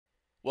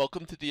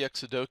Welcome to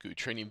dxSudoku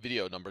training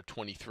video number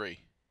 23.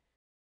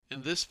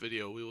 In this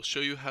video, we will show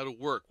you how to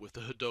work with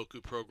the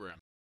Hodoku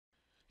program.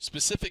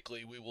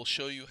 Specifically, we will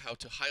show you how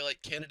to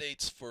highlight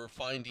candidates for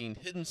finding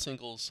hidden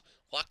singles,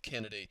 locked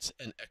candidates,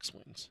 and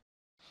X-wings.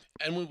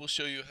 And we will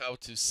show you how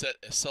to set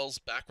a cell's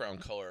background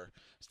color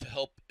to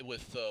help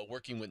with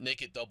working with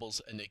naked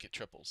doubles and naked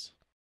triples.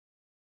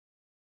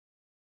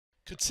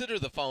 Consider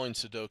the following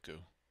Sudoku.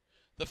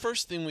 The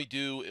first thing we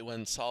do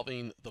when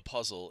solving the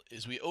puzzle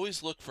is we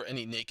always look for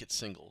any naked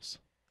singles.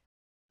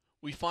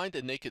 We find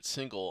a naked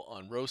single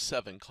on row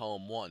 7,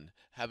 column 1,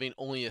 having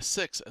only a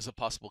 6 as a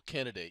possible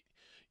candidate.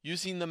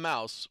 Using the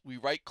mouse, we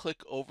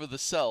right-click over the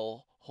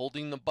cell,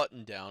 holding the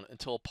button down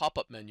until a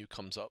pop-up menu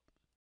comes up.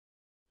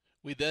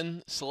 We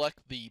then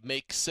select the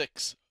Make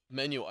 6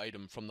 menu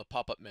item from the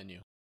pop-up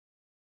menu.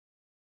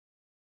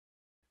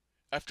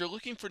 After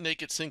looking for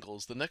naked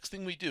singles, the next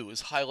thing we do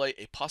is highlight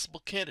a possible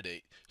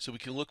candidate so we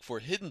can look for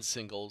hidden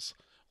singles,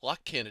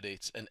 locked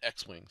candidates, and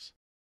X-wings.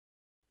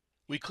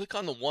 We click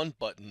on the 1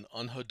 button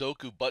on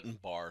Hodoku button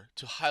bar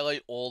to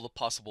highlight all the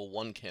possible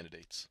 1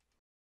 candidates.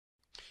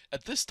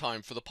 At this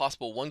time, for the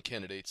possible 1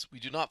 candidates, we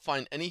do not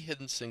find any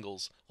hidden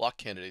singles, locked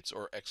candidates,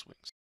 or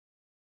X-wings.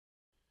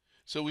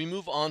 So we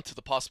move on to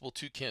the possible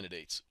 2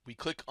 candidates. We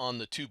click on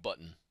the 2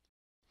 button.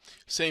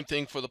 Same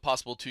thing for the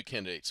possible 2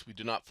 candidates. We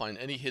do not find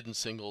any hidden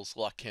singles,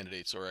 locked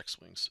candidates, or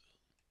X-wings.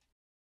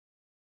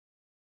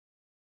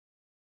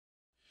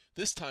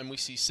 This time we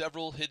see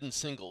several hidden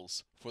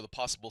singles for the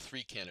possible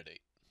 3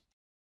 candidate.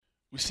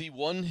 We see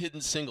 1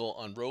 hidden single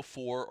on row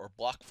 4 or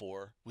block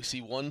 4, we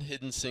see 1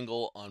 hidden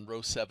single on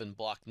row 7,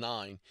 block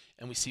 9,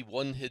 and we see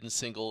 1 hidden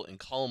single in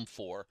column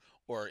 4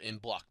 or in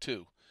block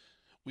 2.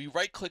 We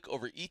right-click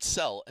over each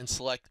cell and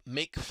select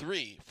Make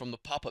 3 from the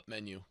pop-up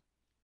menu.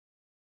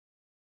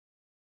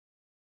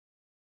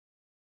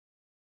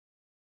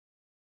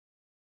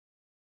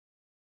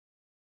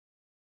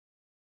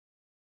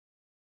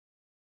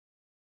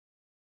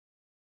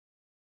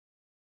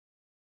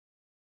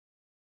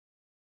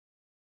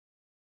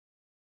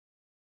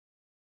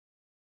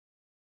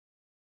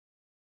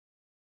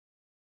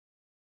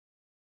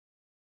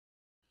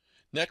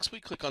 Next, we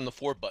click on the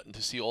 4 button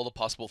to see all the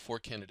possible 4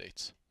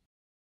 candidates.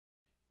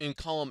 In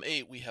column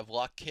 8, we have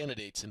locked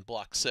candidates in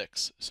block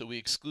 6, so we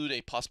exclude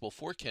a possible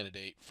 4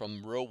 candidate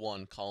from row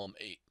 1, column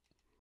 8.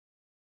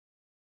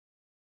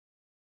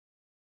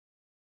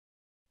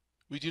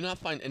 We do not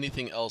find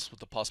anything else with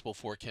the possible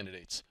 4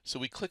 candidates, so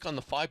we click on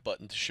the 5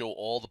 button to show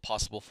all the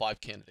possible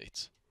 5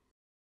 candidates.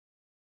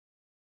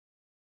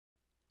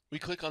 We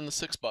click on the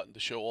 6 button to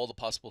show all the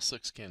possible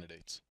 6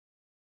 candidates.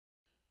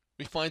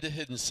 We find a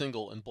hidden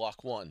single in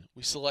block 1.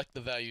 We select the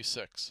value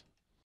 6.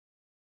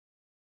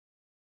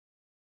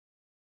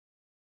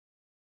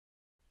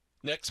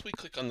 Next, we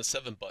click on the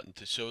 7 button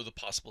to show the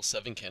possible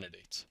 7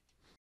 candidates.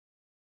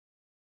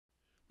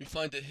 We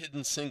find a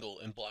hidden single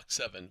in block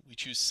 7. We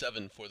choose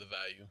 7 for the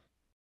value.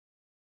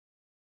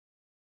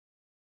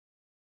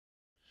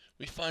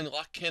 We find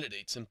locked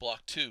candidates in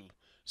block 2,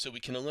 so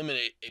we can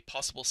eliminate a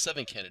possible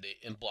 7 candidate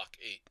in block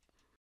 8.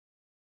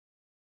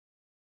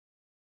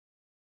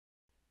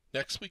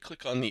 Next, we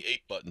click on the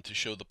 8 button to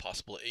show the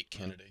possible 8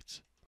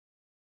 candidates.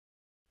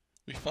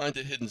 We find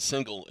a hidden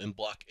single in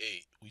block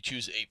 8. We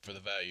choose 8 for the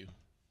value.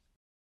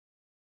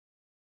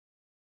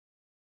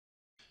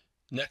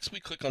 Next, we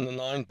click on the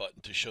 9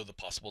 button to show the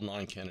possible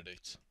 9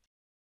 candidates.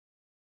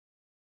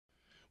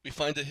 We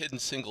find a hidden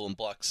single in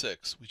block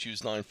 6. We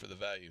choose 9 for the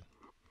value.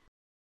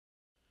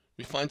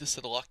 We find a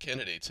set of locked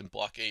candidates in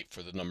block 8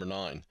 for the number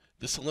 9.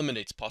 This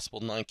eliminates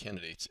possible 9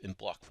 candidates in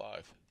block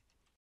 5.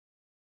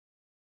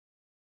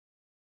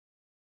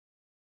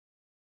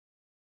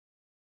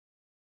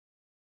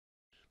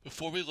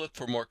 Before we look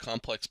for more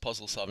complex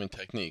puzzle solving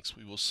techniques,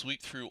 we will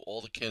sweep through all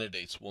the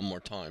candidates one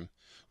more time,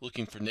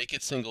 looking for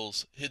naked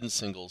singles, hidden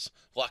singles,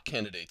 locked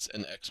candidates,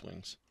 and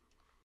X-wings.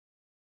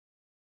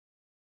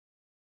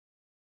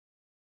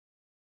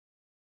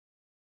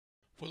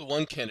 For the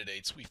 1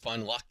 candidates, we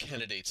find locked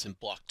candidates in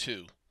block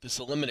 2. This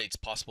eliminates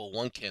possible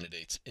 1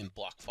 candidates in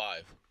block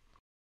 5.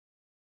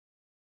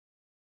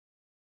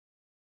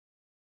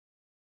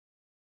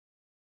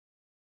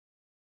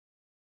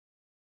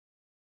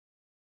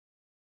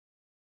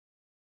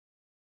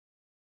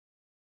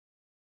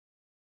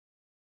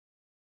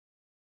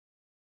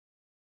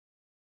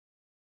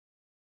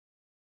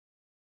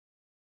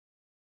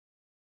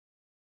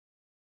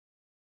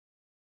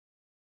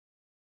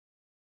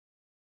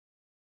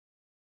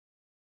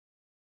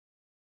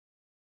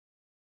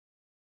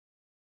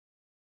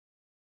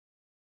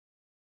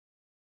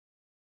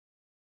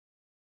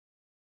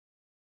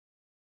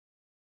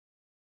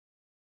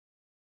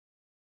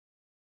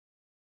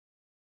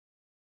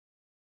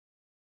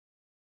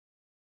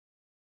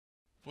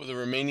 For the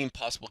remaining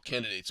possible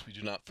candidates, we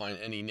do not find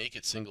any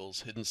naked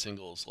singles, hidden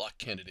singles, locked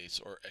candidates,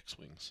 or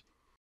X-wings.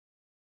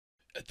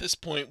 At this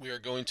point, we are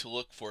going to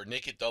look for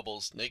naked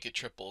doubles, naked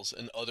triples,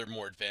 and other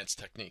more advanced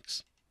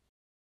techniques.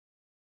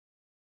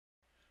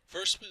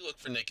 First, we look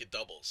for naked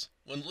doubles.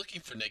 When looking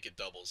for naked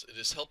doubles, it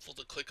is helpful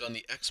to click on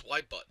the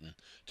XY button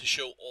to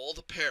show all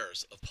the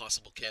pairs of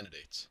possible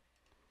candidates.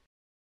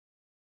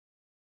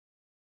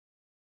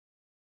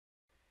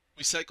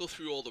 We cycle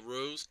through all the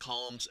rows,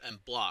 columns,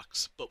 and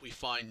blocks, but we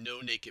find no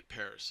naked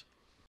pairs.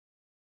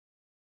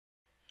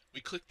 We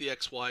click the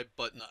XY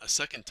button a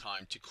second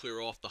time to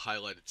clear off the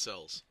highlighted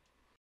cells.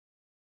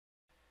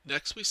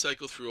 Next, we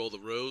cycle through all the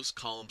rows,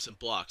 columns, and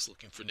blocks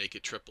looking for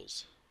naked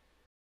triples.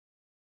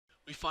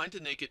 We find a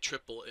naked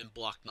triple in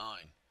block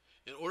 9.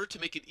 In order to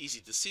make it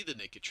easy to see the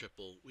naked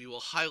triple, we will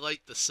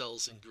highlight the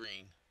cells in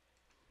green.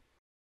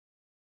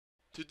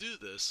 To do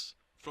this,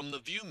 from the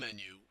View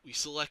menu, we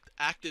select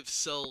Active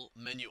Cell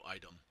menu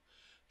item.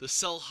 The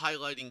cell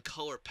highlighting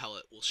color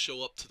palette will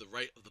show up to the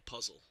right of the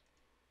puzzle.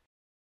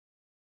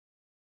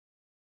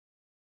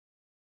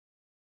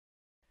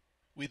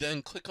 We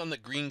then click on the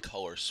green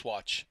color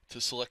swatch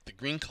to select the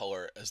green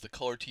color as the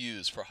color to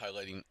use for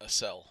highlighting a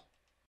cell.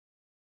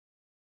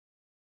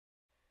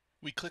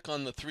 We click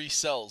on the 3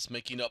 cells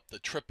making up the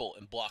triple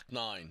in block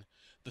 9.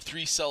 The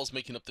 3 cells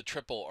making up the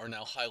triple are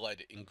now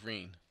highlighted in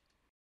green.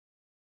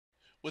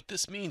 What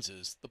this means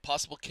is the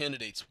possible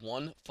candidates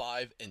 1,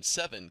 5, and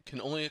 7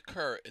 can only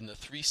occur in the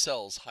 3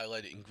 cells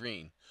highlighted in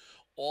green.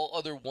 All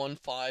other 1,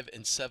 5,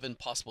 and 7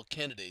 possible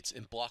candidates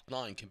in block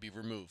 9 can be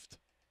removed.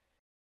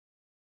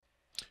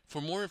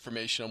 For more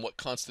information on what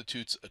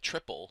constitutes a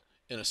triple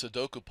in a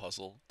Sudoku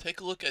puzzle,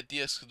 take a look at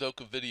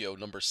dxSudoku video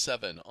number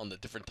 7 on the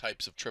different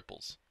types of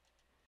triples.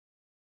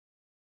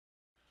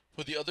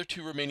 For the other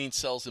 2 remaining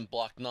cells in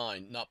block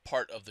 9, not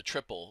part of the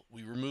triple,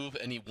 we remove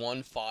any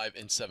 1, 5,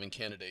 and 7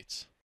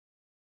 candidates.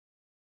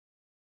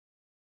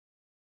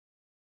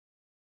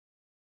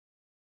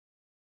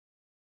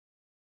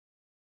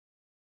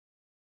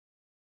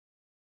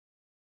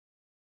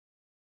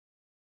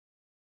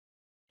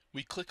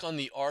 We click on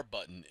the R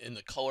button in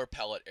the color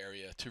palette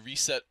area to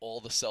reset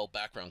all the cell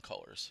background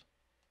colors.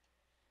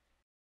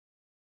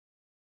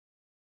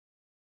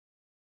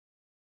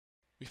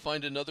 We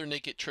find another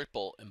naked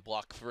triple in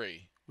block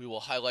 3. We will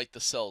highlight the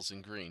cells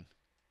in green.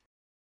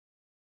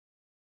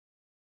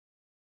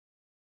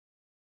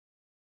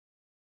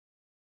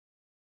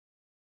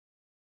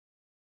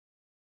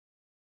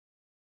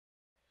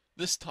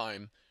 This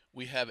time,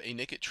 we have a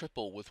naked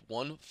triple with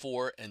 1,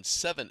 4, and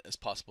 7 as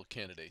possible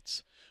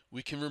candidates.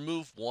 We can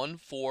remove 1,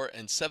 4,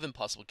 and 7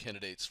 possible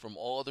candidates from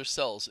all other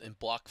cells in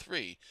block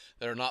 3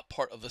 that are not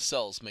part of the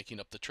cells making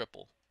up the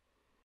triple.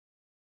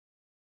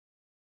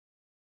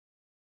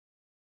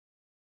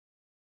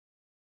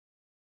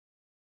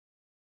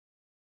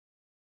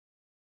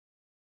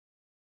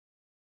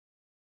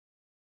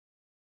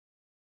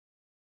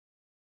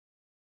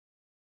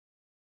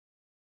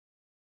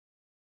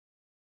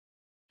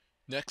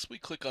 Next, we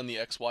click on the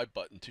XY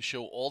button to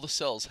show all the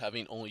cells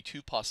having only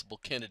 2 possible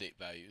candidate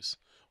values.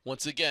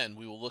 Once again,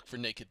 we will look for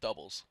naked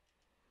doubles.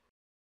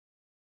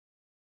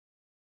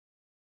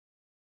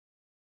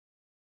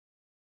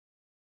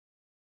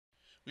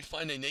 We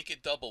find a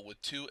naked double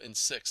with 2 and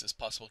 6 as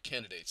possible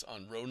candidates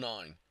on row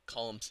 9,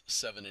 columns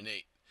 7 and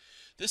 8.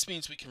 This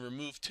means we can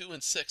remove 2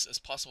 and 6 as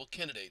possible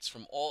candidates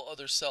from all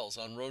other cells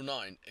on row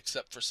 9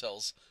 except for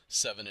cells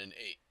 7 and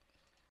 8.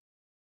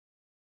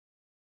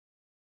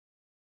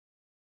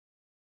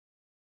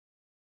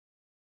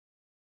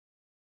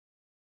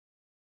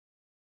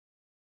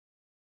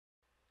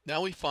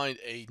 Now we find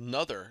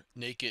another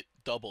naked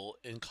double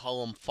in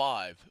column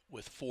 5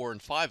 with 4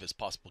 and 5 as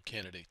possible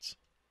candidates.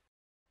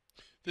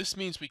 This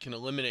means we can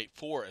eliminate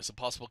 4 as a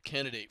possible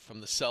candidate from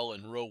the cell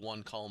in row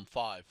 1, column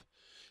 5.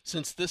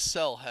 Since this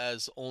cell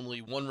has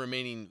only one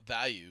remaining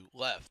value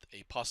left,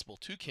 a possible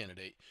 2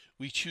 candidate,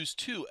 we choose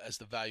 2 as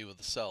the value of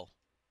the cell.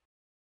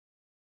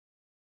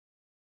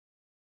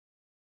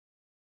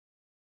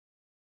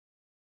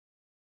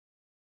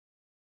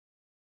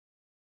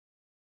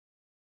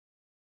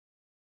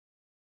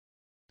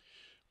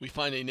 We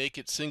find a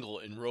naked single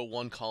in row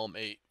 1, column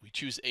 8. We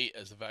choose 8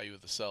 as the value of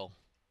the cell.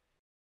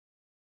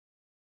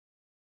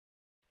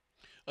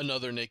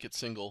 Another naked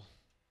single.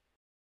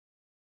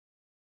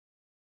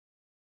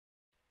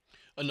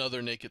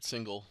 Another naked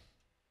single.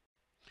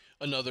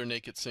 Another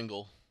naked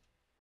single.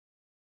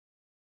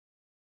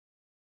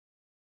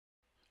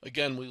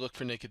 Again, we look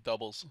for naked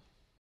doubles.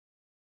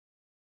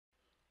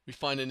 We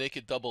find a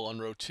naked double on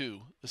row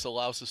 2. This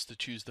allows us to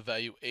choose the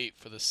value 8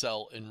 for the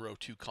cell in row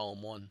 2,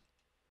 column 1.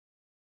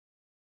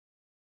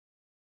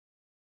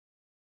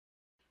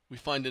 We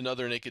find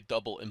another naked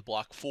double in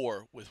block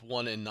 4 with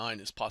 1 and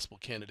 9 as possible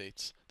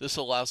candidates. This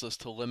allows us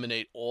to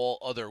eliminate all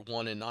other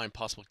 1 and 9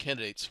 possible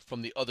candidates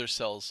from the other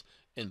cells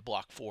in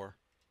block 4.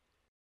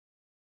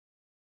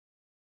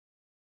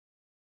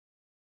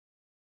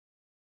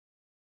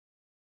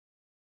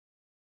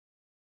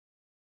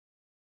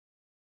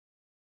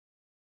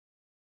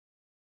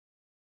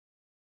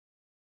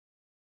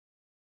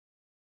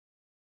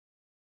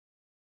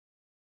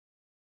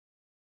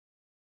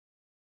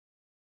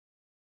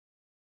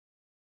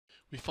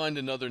 We find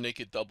another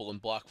naked double in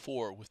block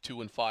 4 with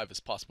 2 and 5 as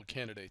possible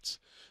candidates.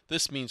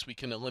 This means we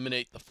can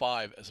eliminate the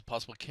 5 as a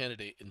possible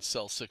candidate in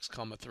cell 6,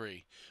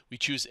 3. We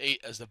choose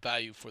 8 as the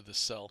value for this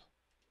cell.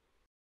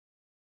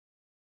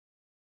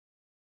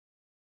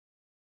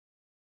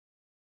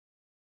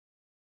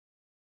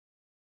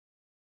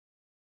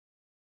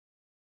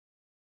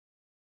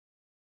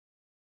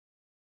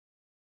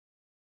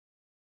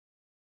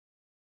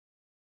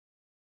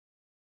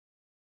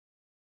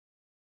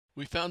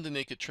 We found a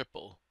naked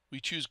triple. We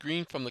choose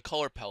green from the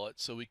color palette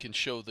so we can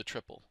show the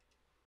triple.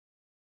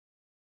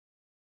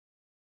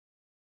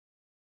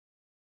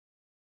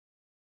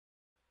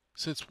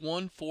 Since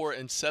 1, 4,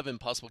 and 7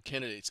 possible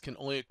candidates can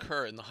only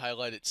occur in the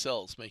highlighted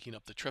cells making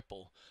up the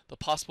triple, the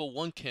possible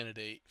 1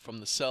 candidate from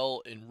the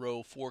cell in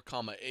row 4,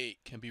 8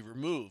 can be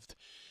removed,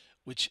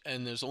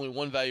 and there's only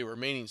 1 value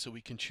remaining, so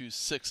we can choose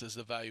 6 as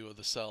the value of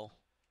the cell.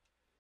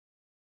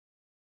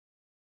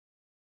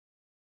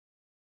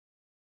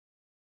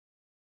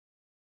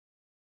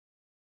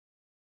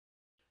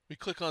 We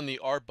click on the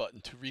R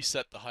button to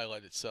reset the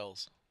highlighted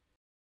cells.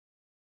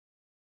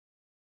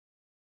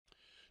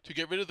 To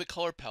get rid of the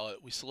color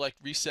palette, we select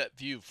Reset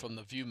View from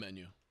the View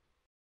menu.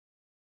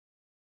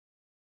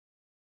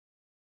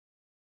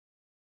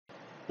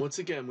 Once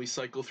again, we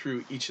cycle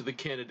through each of the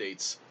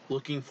candidates,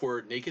 looking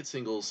for naked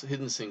singles,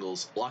 hidden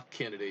singles, locked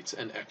candidates,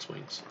 and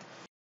X-wings.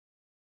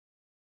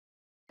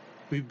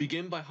 We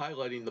begin by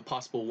highlighting the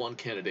possible 1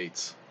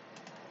 candidates.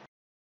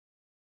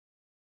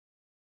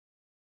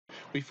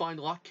 We find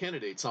locked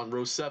candidates on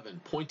row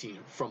 7, pointing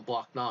from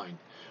block 9.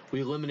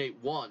 We eliminate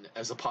 1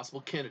 as a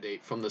possible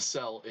candidate from the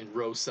cell in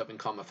row 7,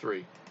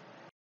 3.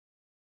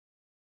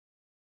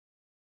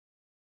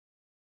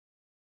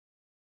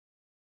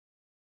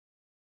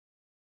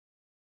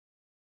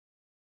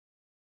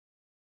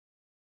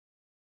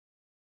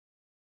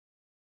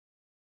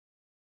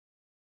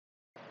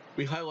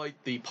 We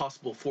highlight the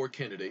possible 4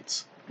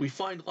 candidates. We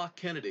find locked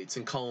candidates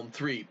in column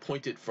 3,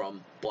 pointed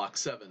from block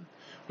 7.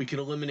 We can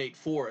eliminate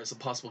 4 as a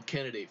possible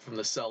candidate from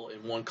the cell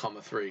in 1,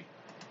 3.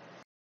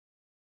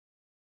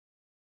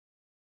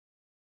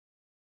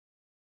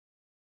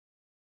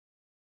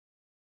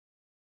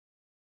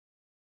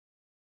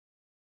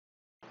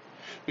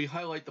 We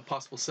highlight the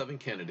possible 7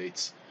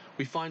 candidates.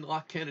 We find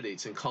locked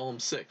candidates in column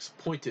 6,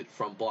 pointed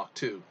from block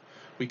 2.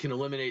 We can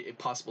eliminate a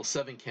possible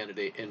 7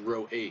 candidate in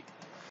row 8.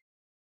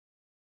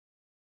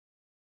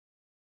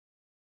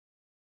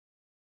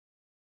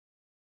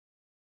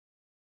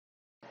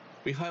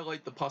 We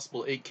highlight the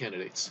possible 8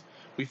 candidates.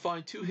 We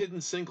find 2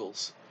 hidden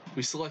singles.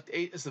 We select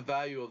 8 as the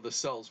value of the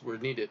cells where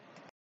needed.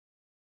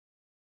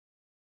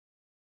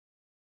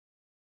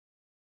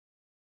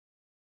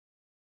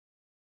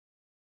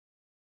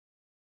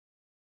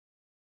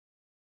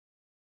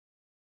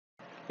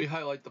 We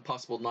highlight the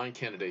possible 9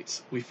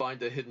 candidates. We find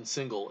a hidden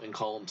single in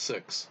column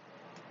 6.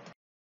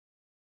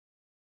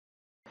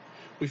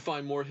 We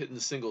find more hidden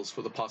singles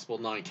for the possible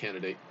 9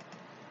 candidate.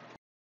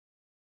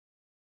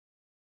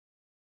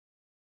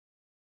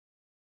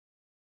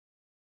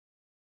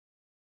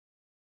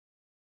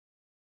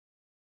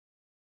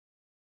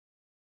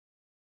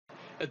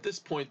 At this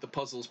point, the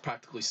puzzle is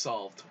practically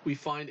solved. We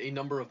find a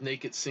number of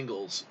naked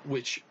singles,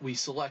 which we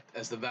select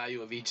as the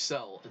value of each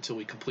cell until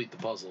we complete the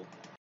puzzle.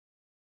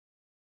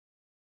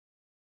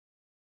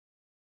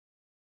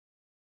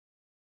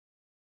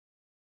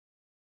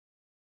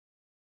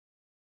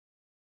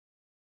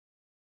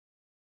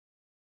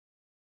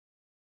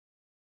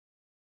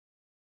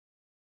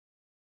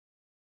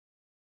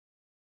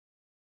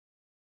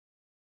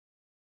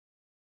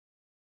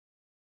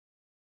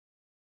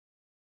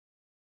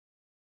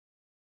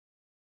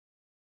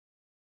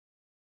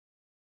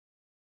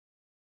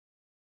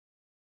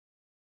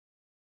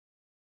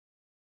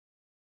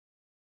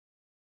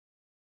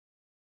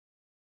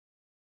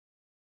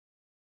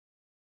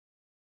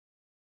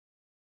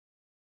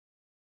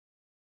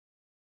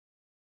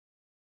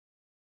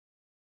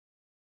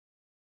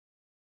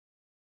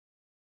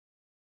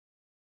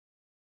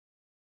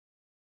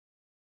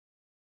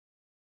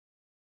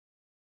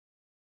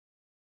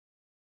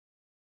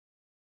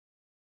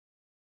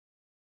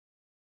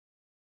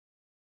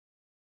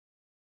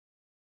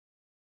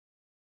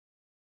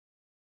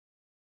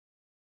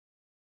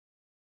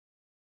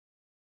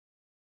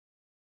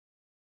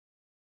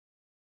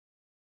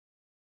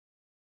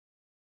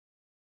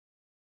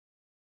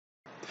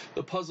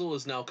 The puzzle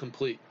is now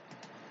complete.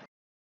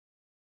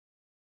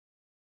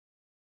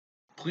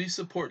 Please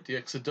support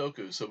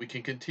dxSudoku so we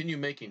can continue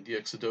making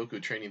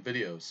dxSudoku training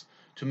videos.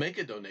 To make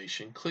a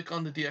donation, click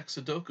on the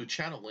dxSudoku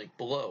channel link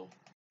below.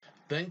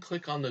 Then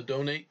click on the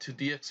Donate to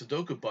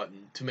dxSudoku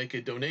button to make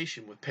a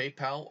donation with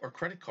PayPal or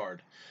credit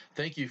card.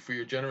 Thank you for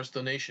your generous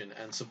donation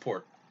and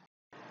support.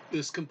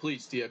 This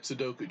completes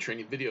dxSudoku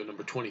training video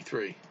number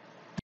 23.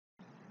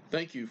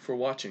 Thank you for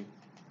watching.